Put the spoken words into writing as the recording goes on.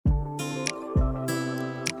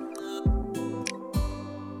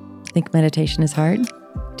Think meditation is hard?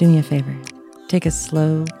 Do me a favor. Take a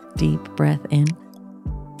slow, deep breath in,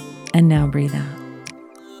 and now breathe out.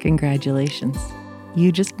 Congratulations.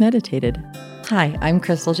 You just meditated. Hi, I'm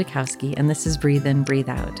Krystal and this is Breathe In, Breathe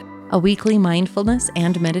Out, a weekly mindfulness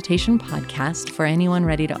and meditation podcast for anyone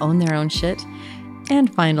ready to own their own shit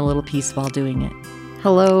and find a little peace while doing it.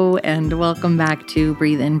 Hello, and welcome back to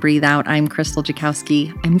Breathe In, Breathe Out. I'm Krystal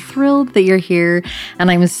Jakowski. I'm thrilled that you're here, and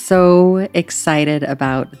I'm so excited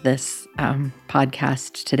about this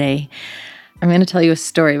podcast today. I'm going to tell you a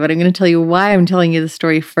story, but I'm going to tell you why I'm telling you the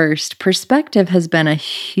story first. Perspective has been a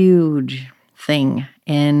huge thing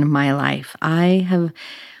in my life. I have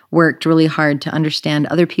worked really hard to understand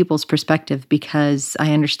other people's perspective because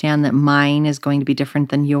I understand that mine is going to be different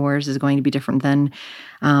than yours, is going to be different than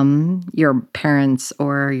your parents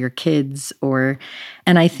or your kids,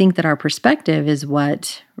 and I think that our perspective is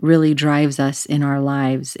what really drives us in our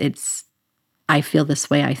lives. I feel this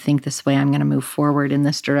way, I think this way, I'm going to move forward in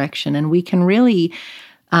this direction. And we can really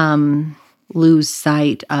lose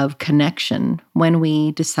sight of connection when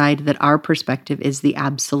we decide that our perspective is the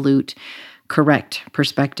absolute correct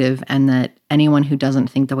perspective and that anyone who doesn't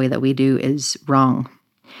think the way that we do is wrong.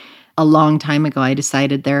 A long time ago, I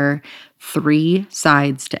decided there are 3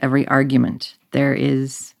 sides to every argument. There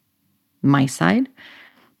is my side,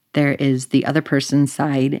 there is the other person's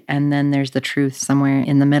side, and then there's the truth somewhere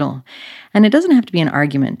in the middle. And it doesn't have to be an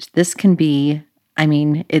argument. This can be,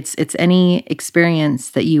 it's any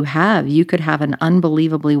experience that you have. You could have an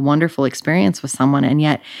unbelievably wonderful experience with someone, and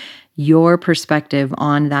yet your perspective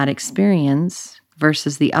on that experience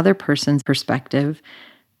versus the other person's perspective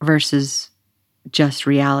versus just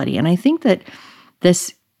reality. And I think that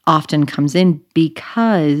this often comes in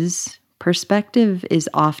because perspective is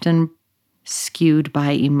often skewed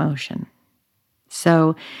by emotion.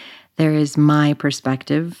 So there is my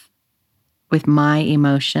perspective with my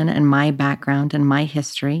emotion and my background and my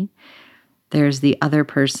history. There's the other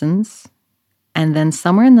person's. And then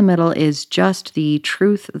somewhere in the middle is just the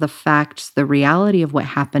truth, the facts, the reality of what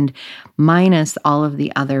happened, minus all of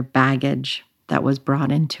the other baggage that was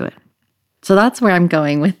brought into it. So that's where I'm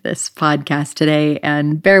going with this podcast today.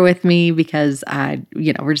 And bear with me because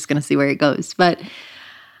we're just going to see where it goes. But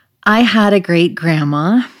I had a great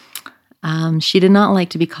grandma. She did not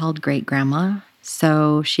like to be called great grandma,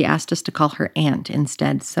 so she asked us to call her Aunt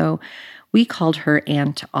instead. So we called her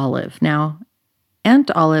Aunt Olive. Now,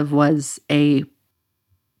 Aunt Olive was a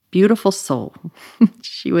beautiful soul.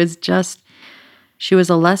 She was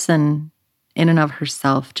a lesson in and of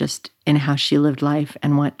herself, just in how she lived life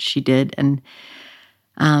and what she did. And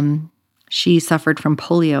she suffered from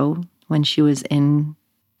polio when she was in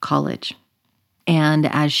college. And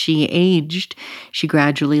as she aged, she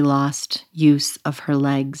gradually lost use of her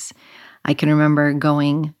legs. I can remember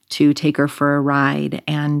going to take her for a ride,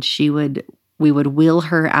 and we would wheel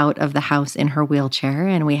her out of the house in her wheelchair,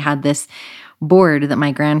 and we had this board that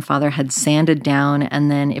my grandfather had sanded down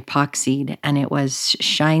and then epoxied, and it was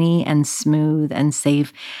shiny and smooth and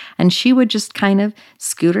safe. And she would just kind of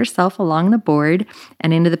scoot herself along the board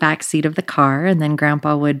and into the back seat of the car, and then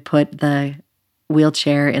Grandpa would put the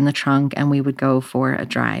wheelchair in the trunk, and we would go for a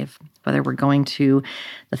drive, whether we're going to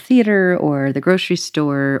the theater or the grocery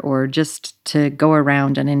store or just to go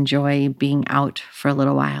around and enjoy being out for a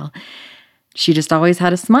little while. She just always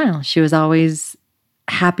had a smile. She was always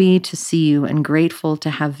happy to see you and grateful to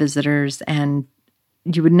have visitors, and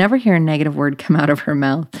you would never hear a negative word come out of her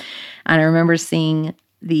mouth. And I remember seeing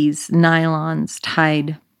these nylons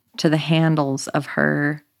tied to the handles of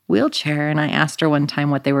her wheelchair, and I asked her one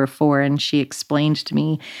time what they were for, and she explained to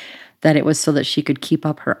me that it was so that she could keep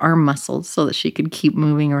up her arm muscles so that she could keep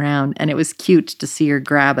moving around. And it was cute to see her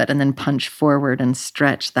grab it and then punch forward and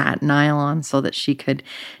stretch that nylon so that she could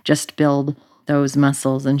just build those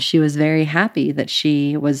muscles. And she was very happy that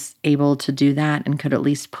she was able to do that and could at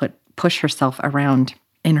least push herself around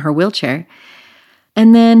in her wheelchair.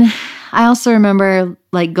 And then I also remember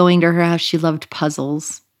going to her house. She loved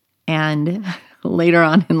puzzles. And later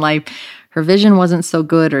on in life, her vision wasn't so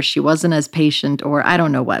good, or she wasn't as patient, or I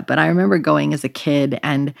don't know what, but I remember going as a kid,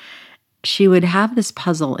 and she would have this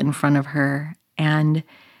puzzle in front of her, and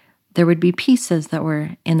there would be pieces that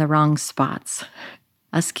were in the wrong spots.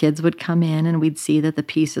 Us kids would come in, and we'd see that the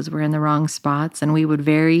pieces were in the wrong spots, and we would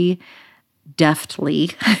very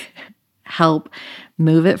deftly help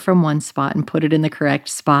move it from one spot and put it in the correct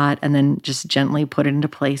spot, and then just gently put it into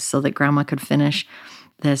place so that Grandma could finish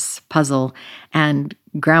this puzzle. And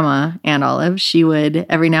Grandma, Aunt Olive, she would,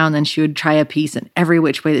 every now and then, she would try a piece in every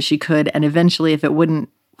which way that she could. And eventually, if it wouldn't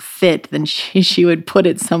fit, then she would put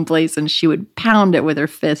it someplace and she would pound it with her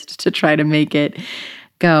fist to try to make it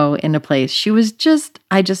go into place. She was just,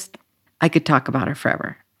 I could talk about her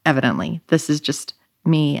forever, evidently. This is just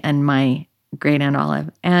me and my great Aunt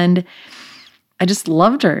Olive. And I just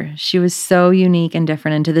loved her. She was so unique and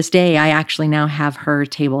different. And to this day, I actually now have her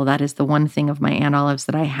table. That is the one thing of my Aunt Olive's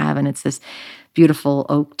that I have. And it's this beautiful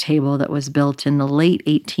oak table that was built in the late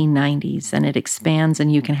 1890s. And it expands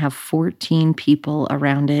and you can have 14 people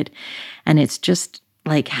around it. And it's just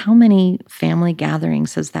like, how many family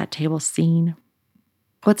gatherings has that table seen?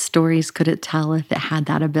 What stories could it tell if it had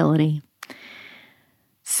that ability?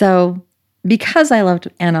 So because I loved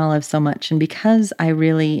Aunt Olive so much and because I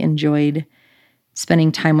really enjoyed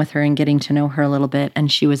spending time with her and getting to know her a little bit,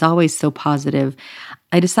 and she was always so positive,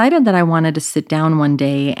 I decided that I wanted to sit down one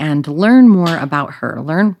day and learn more about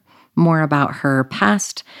her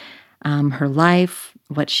past, her life,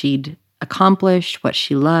 what she'd accomplished, what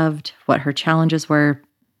she loved, what her challenges were.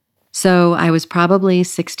 So I was probably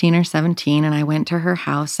 16 or 17, and I went to her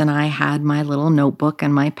house, and I had my little notebook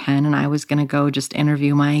and my pen, and I was going to go just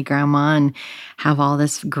interview my grandma and have all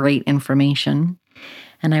this great information.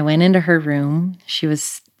 And I went into her room. She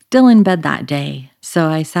was still in bed that day. So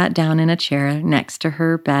I sat down in a chair next to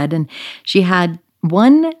her bed, and she had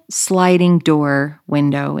one sliding door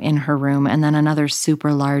window in her room and then another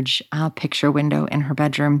super large picture window in her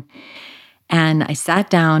bedroom. And I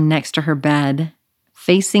sat down next to her bed,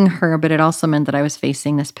 facing her, but it also meant that I was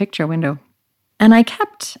facing this picture window. And I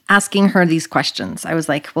kept asking her these questions. I was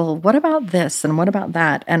like, well, what about this? And what about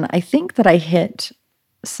that? And I think that I hit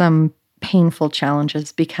some painful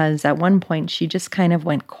challenges because at one point she just kind of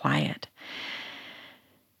went quiet.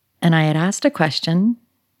 And I had asked a question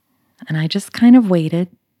and I just kind of waited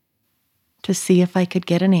to see if I could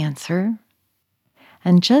get an answer.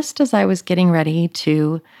 And just as I was getting ready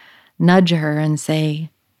to nudge her and say,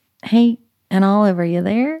 hey, Aunt Olive, are you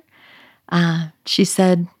there? She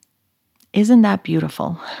said, isn't that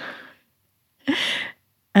beautiful?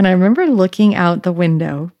 And I remember looking out the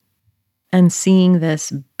window and seeing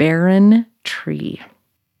this barren tree.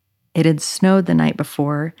 It had snowed the night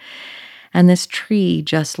before, and this tree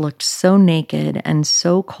just looked so naked and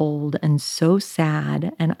so cold and so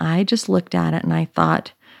sad. And I just looked at it and I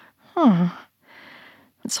thought,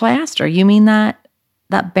 So I asked her, you mean that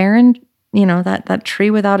barren, that tree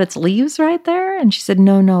without its leaves right there? And she said,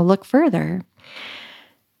 no, look further.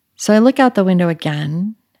 So I look out the window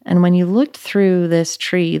again, and when you looked through this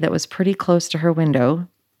tree that was pretty close to her window,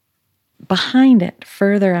 behind it,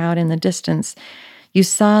 further out in the distance, you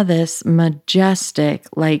saw this majestic,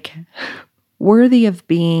 like worthy of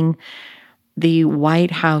being the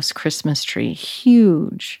White House Christmas tree,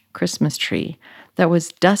 huge Christmas tree that was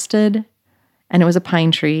dusted, and it was a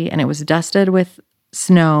pine tree, and it was dusted with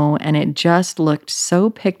snow, and it just looked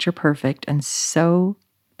so picture perfect and so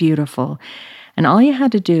beautiful. And all you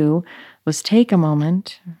had to do was take a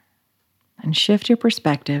moment and shift your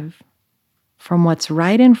perspective from what's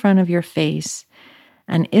right in front of your face,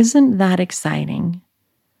 and isn't that exciting,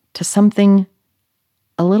 to something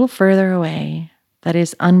a little further away that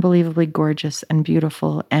is unbelievably gorgeous and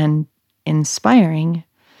beautiful and inspiring.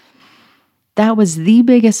 That was the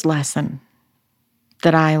biggest lesson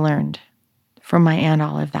that I learned from my Aunt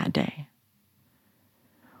Olive that day,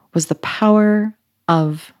 was the power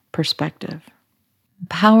of perspective,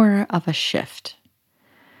 power of a shift.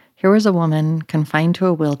 Here was a woman confined to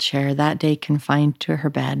a wheelchair, that day confined to her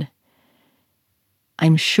bed.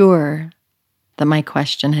 I'm sure that my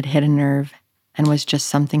question had hit a nerve and was just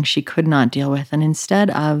something she could not deal with. And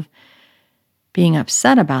instead of being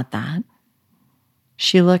upset about that,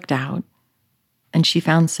 she looked out and she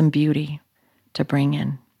found some beauty to bring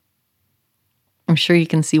in. I'm sure you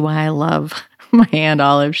can see why I love my Aunt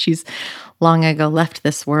Olive. She's long ago left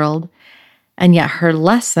this world, and yet her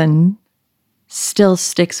lesson still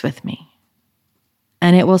sticks with me.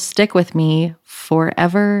 And it will stick with me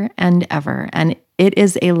forever and ever. And it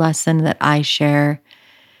is a lesson that I share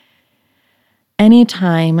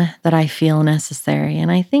anytime that I feel necessary.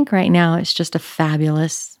 And I think right now it's just a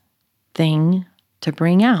fabulous thing to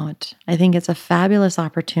bring out. I think it's a fabulous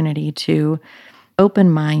opportunity to open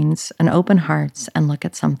minds and open hearts and look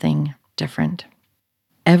at something different.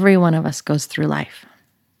 Every one of us goes through life,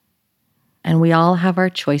 and we all have our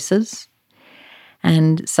choices.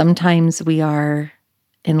 And sometimes we are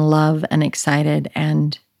in love and excited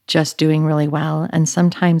and just doing really well. And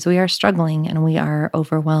sometimes we are struggling and we are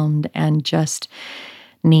overwhelmed and just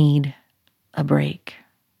need a break.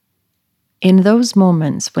 In those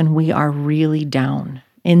moments when we are really down,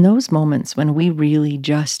 in those moments when we really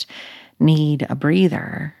just need a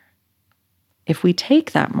breather, if we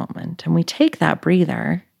take that moment and we take that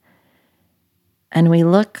breather and we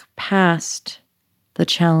look past the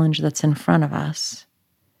challenge that's in front of us,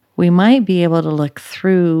 we might be able to look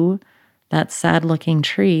through that sad looking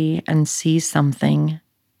tree and see something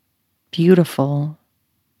beautiful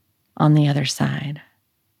on the other side.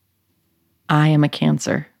 I am a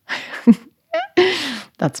Cancer.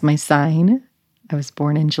 That's my sign. I was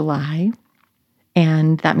born in July,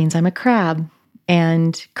 and that means I'm a crab.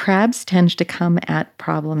 And crabs tend to come at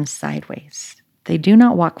problems sideways. They do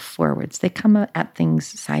not walk forwards. They come at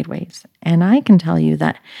things sideways. And I can tell you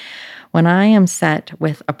that when I am set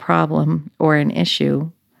with a problem or an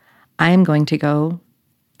issue, I am going to go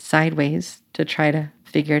sideways to try to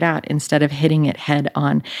figure it out instead of hitting it head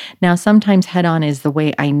on. Now, sometimes head on is the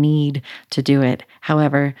way I need to do it.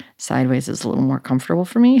 However, sideways is a little more comfortable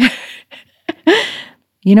for me.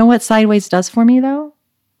 You know what sideways does for me, though?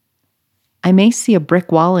 I may see a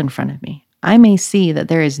brick wall in front of me. I may see that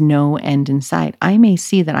there is no end in sight. I may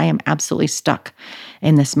see that I am absolutely stuck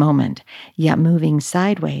in this moment. Yet moving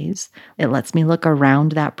sideways, it lets me look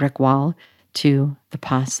around that brick wall to the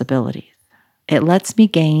possibilities. It lets me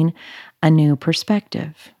gain a new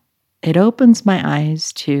perspective. It opens my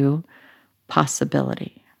eyes to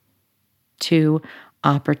possibility, to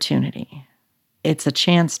opportunity. It's a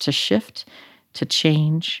chance to shift, to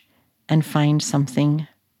change, and find something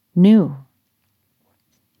new.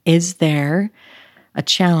 Is there a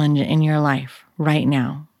challenge in your life right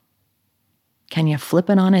now? Can you flip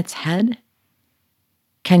it on its head?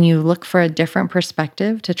 Can you look for a different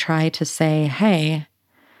perspective to try to say, hey,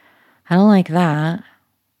 I don't like that.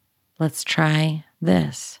 Let's try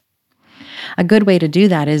this. A good way to do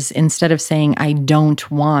that is instead of saying, I don't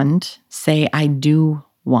want, say, I do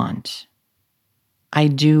want. I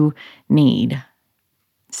do need.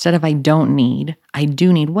 Instead of I don't need, I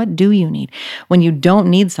do need. What do you need? When you don't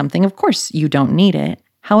need something, of course you don't need it.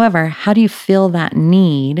 However, how do you fill that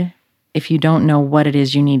need if you don't know what it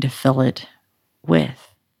is you need to fill it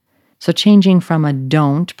with? So changing from a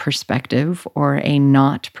don't perspective or a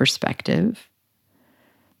not perspective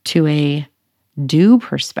to a do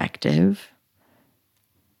perspective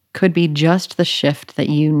could be just the shift that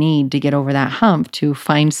you need to get over that hump, to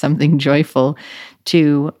find something joyful,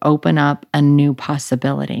 to open up a new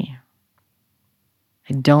possibility.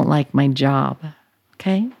 I don't like my job.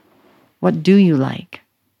 Okay? What do you like?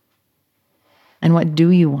 And what do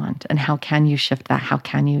you want? And how can you shift that? How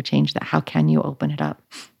can you change that? How can you open it up?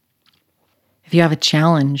 If you have a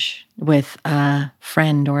challenge with a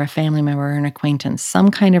friend or a family member or an acquaintance,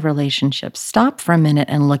 some kind of relationship, stop for a minute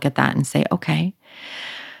and look at that and say, okay,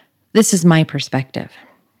 this is my perspective.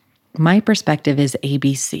 My perspective is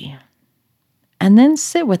ABC. And then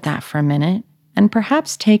sit with that for a minute and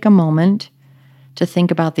perhaps take a moment to think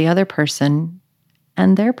about the other person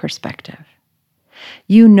and their perspective.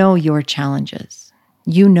 You know your challenges.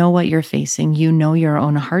 You know what you're facing. You know your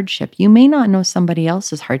own hardship. You may not know somebody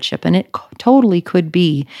else's hardship, and it totally could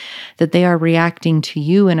be that they are reacting to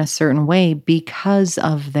you in a certain way because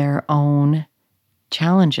of their own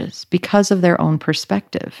challenges, because of their own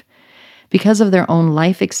perspective, because of their own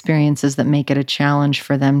life experiences that make it a challenge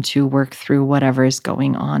for them to work through whatever is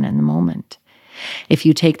going on in the moment. If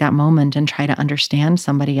you take that moment and try to understand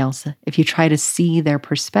somebody else, if you try to see their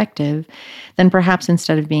perspective, then perhaps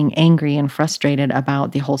instead of being angry and frustrated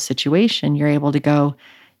about the whole situation, you're able to go,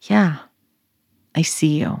 yeah, I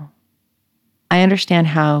see you. I understand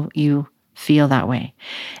how you feel that way.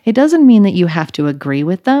 It doesn't mean that you have to agree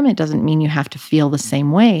with them. It doesn't mean you have to feel the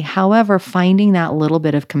same way. However, finding that little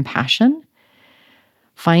bit of compassion,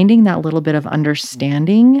 finding that little bit of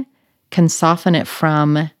understanding can soften it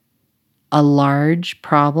from a large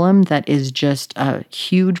problem that is just a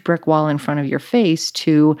huge brick wall in front of your face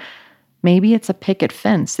to maybe it's a picket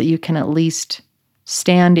fence that you can at least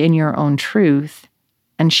stand in your own truth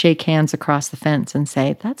and shake hands across the fence and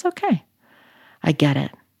say, that's okay. I get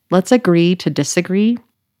it. Let's agree to disagree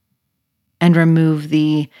and remove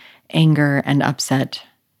the anger and upset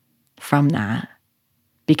from that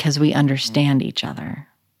because we understand each other.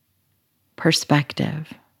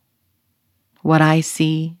 Perspective. What I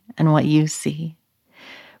see and what you see.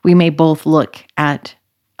 We may both look at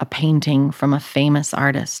a painting from a famous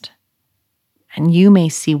artist, and you may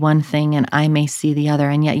see one thing and I may see the other.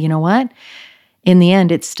 And yet, you know what? In the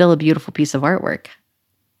end, it's still a beautiful piece of artwork.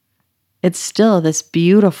 It's still this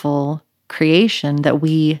beautiful creation that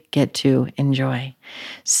we get to enjoy.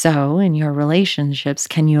 So in your relationships,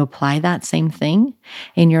 can you apply that same thing?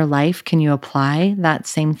 In your life, can you apply that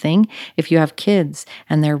same thing? If you have kids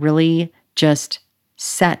and they're really just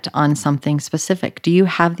set on something specific, do you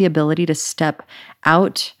have the ability to step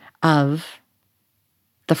out of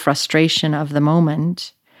the frustration of the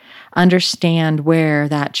moment, understand where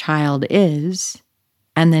that child is,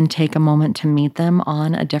 and then take a moment to meet them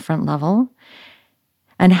on a different level?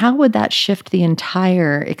 And how would that shift the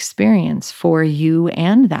entire experience for you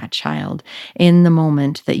and that child in the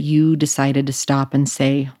moment that you decided to stop and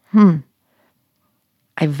say,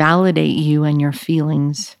 I validate you and your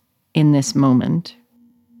feelings in this moment.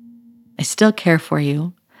 I still care for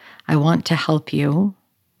you. I want to help you.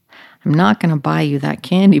 I'm not going to buy you that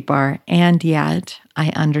candy bar, and yet I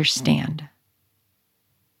understand.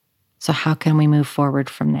 So how can we move forward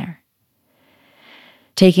from there?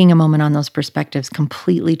 Taking a moment on those perspectives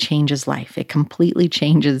completely changes life. It completely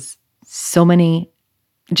changes so many,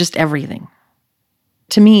 just everything.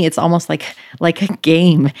 To me, it's almost like a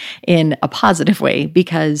game in a positive way,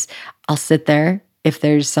 because I'll sit there. If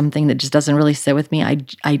there's something that just doesn't really sit with me,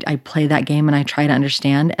 I play that game and I try to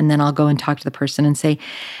understand. And then I'll go and talk to the person and say,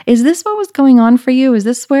 is this what was going on for you? Is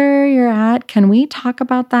this where you're at? Can we talk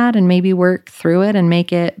about that and maybe work through it and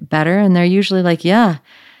make it better? And they're usually like, yeah.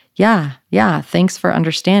 Thanks for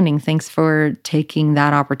understanding. Thanks for taking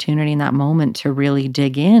that opportunity in that moment to really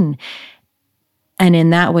dig in. And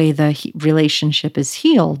in that way, the relationship is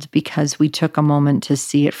healed because we took a moment to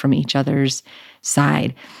see it from each other's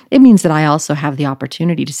side. It means that I also have the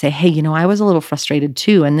opportunity to say, hey, I was a little frustrated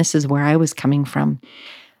too, and this is where I was coming from,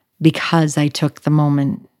 because I took the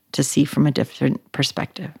moment to see from a different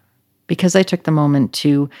perspective, because I took the moment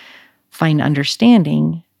to find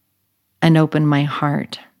understanding and open my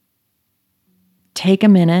heart. Take a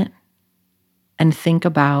minute and think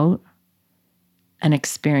about an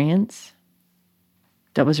experience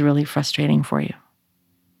that was really frustrating for you.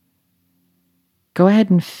 Go ahead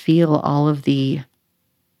and feel all of the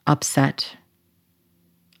upset,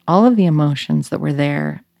 all of the emotions that were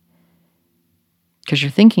there, because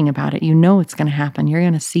you're thinking about it. You know it's going to happen. You're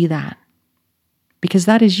going to see that because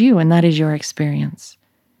that is you and that is your experience.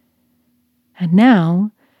 And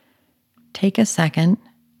now, take a second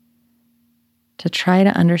to try to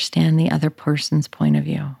understand the other person's point of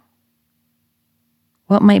view.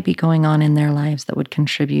 What might be going on in their lives that would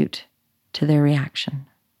contribute to their reaction?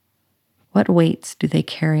 What weights do they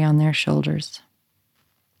carry on their shoulders?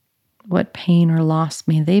 What pain or loss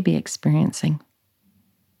may they be experiencing?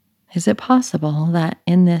 Is it possible that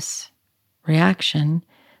in this reaction,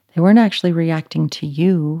 they weren't actually reacting to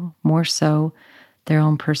you, more so their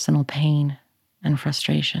own personal pain and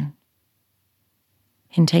frustration?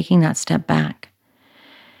 In taking that step back,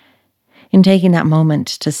 in taking that moment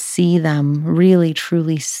to see them, really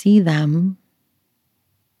truly see them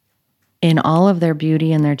in all of their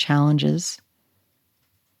beauty and their challenges,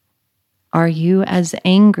 are you as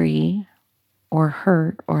angry or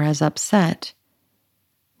hurt or as upset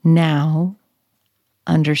now,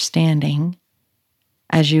 understanding,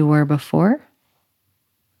 as you were before?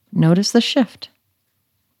 Notice the shift.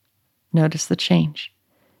 Notice the change.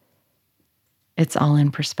 It's all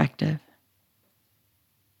in perspective.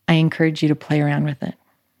 I encourage you to play around with it.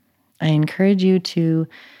 I encourage you to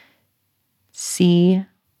see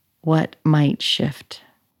what might shift.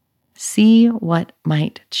 See what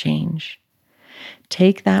might change.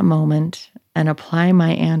 Take that moment and apply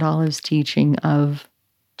my Aunt Olive's teaching of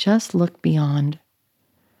just look beyond.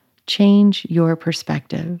 Change your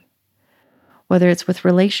perspective. Whether it's with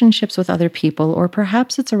relationships with other people or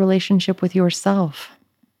perhaps it's a relationship with yourself.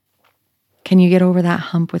 Can you get over that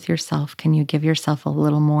hump with yourself? Can you give yourself a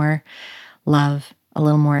little more love, a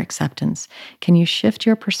little more acceptance? Can you shift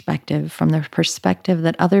your perspective from the perspective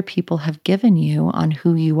that other people have given you on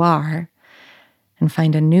who you are and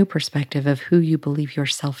find a new perspective of who you believe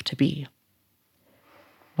yourself to be?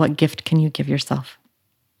 What gift can you give yourself?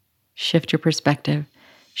 Shift your perspective,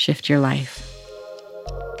 shift your life.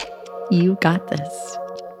 You got this.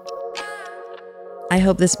 I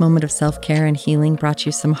hope this moment of self-care and healing brought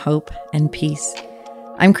you some hope and peace.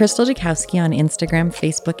 I'm Krystal Jakowski on Instagram,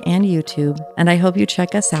 Facebook, and YouTube, and I hope you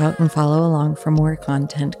check us out and follow along for more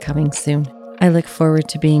content coming soon. I look forward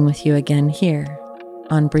to being with you again here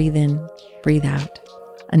on Breathe In, Breathe Out.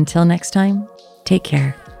 Until next time, take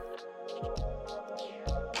care.